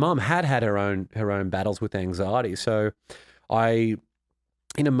 My mum had her own battles with anxiety. So in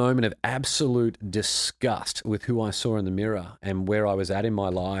a moment of absolute disgust with who I saw in the mirror and where I was at in my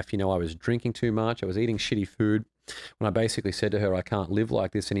life, I was drinking too much, I was eating shitty food, when I basically said to her, I can't live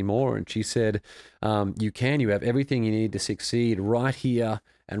like this anymore. And she said, you have everything you need to succeed right here,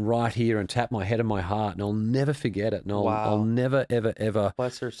 and tapped my head and my heart, and I'll never forget it. And I'll never, ever, ever.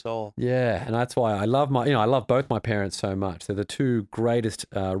 Bless her soul. Yeah. And that's why I love I love both my parents so much. They're the 2 greatest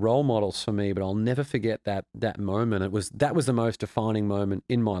role models for me, but I'll never forget that moment. That was the most defining moment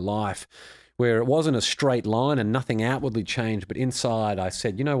in my life, where it wasn't a straight line and nothing outwardly changed, but inside I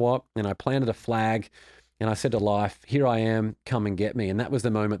said, you know what? And I planted a flag. And I said to life, here I am, come and get me. And that was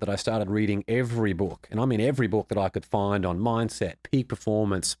the moment that I started reading every book. And I mean every book that I could find on mindset, peak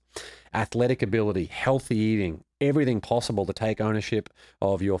performance, athletic ability, healthy eating, everything possible to take ownership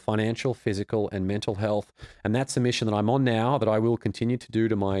of your financial, physical, and mental health. And that's the mission that I'm on now, that I will continue to do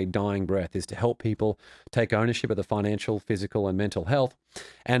to my dying breath, is to help people take ownership of the financial, physical, and mental health.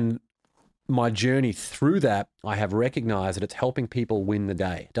 And my journey through that, I have recognized that it's helping people win the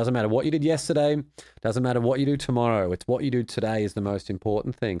day. It doesn't matter what you did yesterday, doesn't matter what you do tomorrow. It's what you do today is the most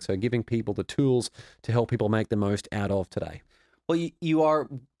important thing. So giving people the tools to help people make the most out of today. Well, you are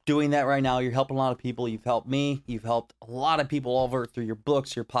doing that right now. You're helping a lot of people. You've helped me. You've helped a lot of people over through your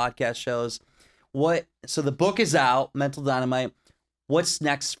books, your podcast shows. So the book is out, Mental Dynamite. What's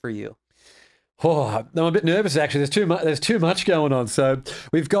next for you? Oh, I'm a bit nervous actually. There's too much going on. So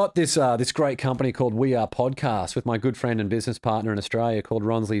we've got this great company called We Are Podcast with my good friend and business partner in Australia called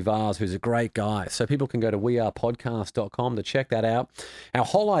Ronsley Vars, who's a great guy. So people can go to wearepodcast.com to check that out. Our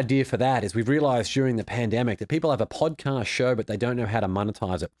whole idea for that is we've realized during the pandemic that people have a podcast show, but they don't know how to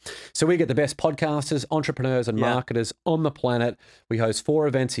monetize it. So we get the best podcasters, entrepreneurs, and marketers on the planet. We host 4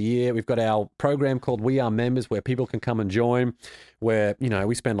 events a year. We've got our program called We Are Members where people can come and join, where,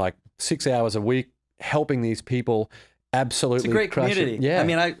 we spend like 6 hours a week helping these people absolutely. It's a great community. Yeah. I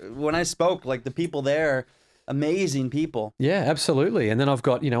mean, when I spoke, like the people there, amazing people. Yeah, absolutely. And then I've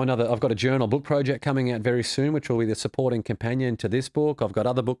got, I've got a journal book project coming out very soon, which will be the supporting companion to this book. I've got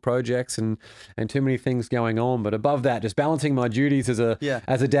other book projects and too many things going on. But above that, just balancing my duties as a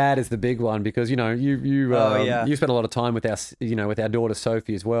dad is the big one, because, you spend a lot of time with our daughter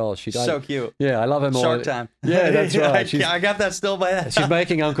Sophie as well. She's so cute. Yeah, I love her more. Shark Time. Yeah, that's right. I got that still by that. She's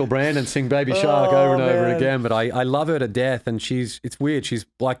making Uncle Brandon sing Baby Shark over and over again. But I love her to death, and it's weird. She's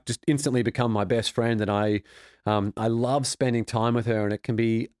like just instantly become my best friend, and I love spending time with her, and it can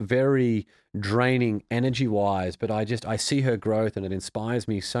be very draining energy-wise, but I see her growth, and it inspires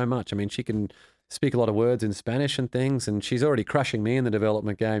me so much. I mean, she can speak a lot of words in Spanish and things, and she's already crushing me in the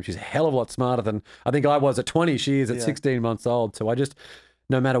development game. She's a hell of a lot smarter than I think I was at 20. She is at 16 months old. So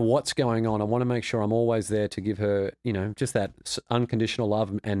no matter what's going on, I want to make sure I'm always there to give her, just that unconditional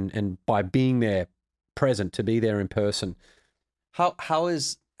love, and by being there, present, to be there in person. How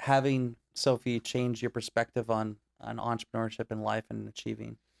is having Sophie change your perspective on entrepreneurship and life and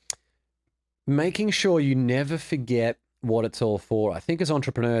achieving? Making sure you never forget what it's all for. I think as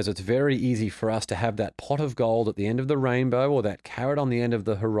entrepreneurs, it's very easy for us to have that pot of gold at the end of the rainbow, or that carrot on the end of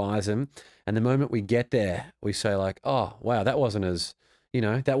the horizon. And the moment we get there, we say like, oh, wow, that wasn't as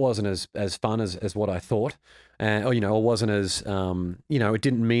fun as what I thought. Or wasn't as, it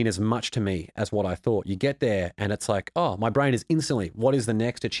didn't mean as much to me as what I thought. You get there and it's like, oh, my brain is instantly, what is the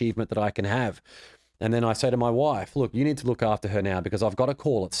next achievement that I can have? And then I say to my wife, look, you need to look after her now, because I've got a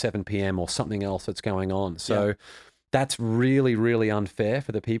call at 7 p.m. or something else that's going on. So that's really, really unfair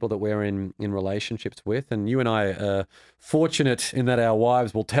for the people that we're in relationships with. And you and I are fortunate in that our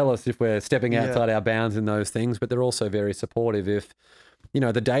wives will tell us if we're stepping outside our bounds in those things, but they're also very supportive. If,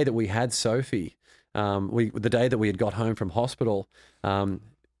 the day that we had Sophie, the day that we had got home from hospital,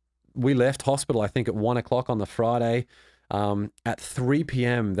 we left hospital, I think at 1 o'clock on the Friday. At 3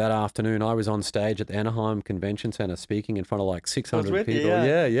 p.m. that afternoon, I was on stage at the Anaheim Convention Center speaking in front of like 600 people.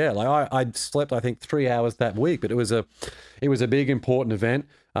 Yeah. Like I'd slept, I think, 3 hours that week, but it was a big, important event.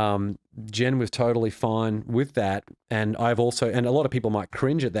 Jen was totally fine with that. And and a lot of people might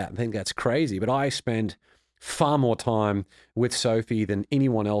cringe at that and think that's crazy, but I spend far more time with Sophie than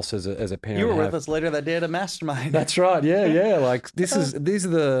anyone else as a parent. You were with us later that day at a mastermind. That's right. Yeah. Like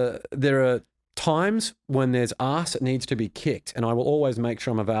there are times when there's ass that needs to be kicked, and I will always make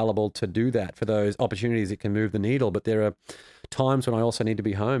sure I'm available to do that for those opportunities that can move the needle. But there are times when I also need to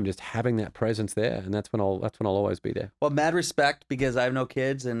be home, just having that presence there, and that's when I'll always be there. Well, mad respect, because I have no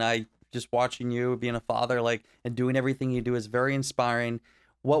kids, and I just watching you being a father, and doing everything you do is very inspiring.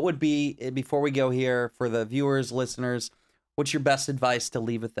 What would be, before we go here, for the viewers, listeners, what's your best advice to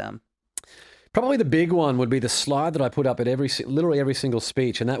leave with them? Probably the big one would be the slide that I put up at literally every single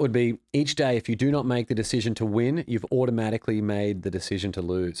speech. And that would be, each day, if you do not make the decision to win, you've automatically made the decision to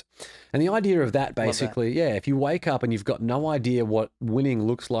lose. And the idea of that basically, if you wake up and you've got no idea what winning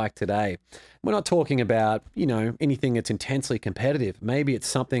looks like today, we're not talking about, anything that's intensely competitive. Maybe it's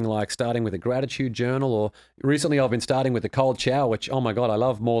something like starting with a gratitude journal, or recently I've been starting with a cold shower, which, oh my God, I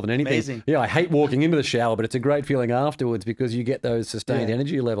love more than anything. Amazing. Yeah, I hate walking into the shower, but it's a great feeling afterwards, because you get those sustained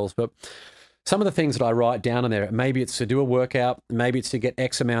energy levels. But some of the things that I write down in there, maybe it's to do a workout, maybe it's to get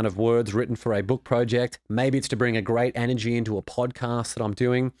X amount of words written for a book project, maybe it's to bring a great energy into a podcast that I'm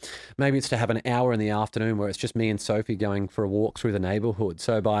doing, maybe it's to have an hour in the afternoon where it's just me and Sophie going for a walk through the neighborhood.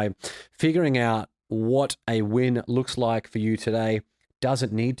 So by figuring out what a win looks like for you today,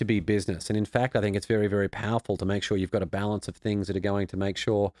 doesn't need to be business. And in fact, I think it's very, very powerful to make sure you've got a balance of things that are going to make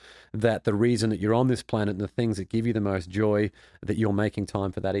sure that the reason that you're on this planet and the things that give you the most joy, that you're making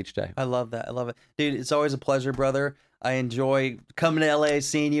time for that each day. I love that. I love it. Dude, it's always a pleasure, brother. I enjoy coming to LA,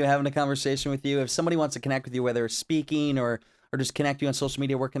 seeing you, having a conversation with you. If somebody wants to connect with you, whether it's speaking or just connect you on social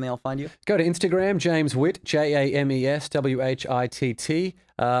media, where can they all find you? Go to Instagram, James Whitt, JamesWhitt.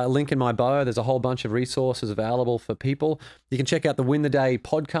 Link in my bio. There's a whole bunch of resources available for people. You can check out the Win the Day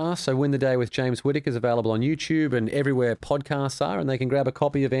podcast. So Win the Day with James Whittaker is available on YouTube and everywhere podcasts are, and they can grab a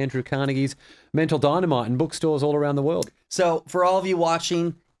copy of Andrew Carnegie's Mental Dynamite in bookstores all around the world. So for all of you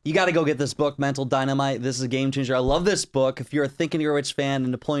watching, You got to go get this book, Mental Dynamite. This is a game changer. I love this book. If you're a Think and Grow Rich fan, a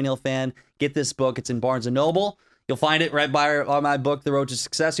Napoleon Hill fan, get this book. It's in Barnes & Noble. You'll find it right by my book, The Road to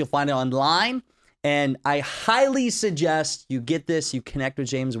Success. You'll find it online. And I highly suggest you get this. You connect with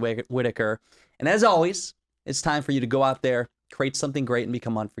James Whittaker. And as always, it's time for you to go out there, create something great, and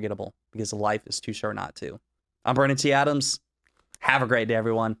become unforgettable, because life is too short not to. I'm Brennan T. Adams. Have a great day,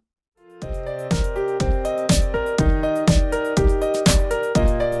 everyone.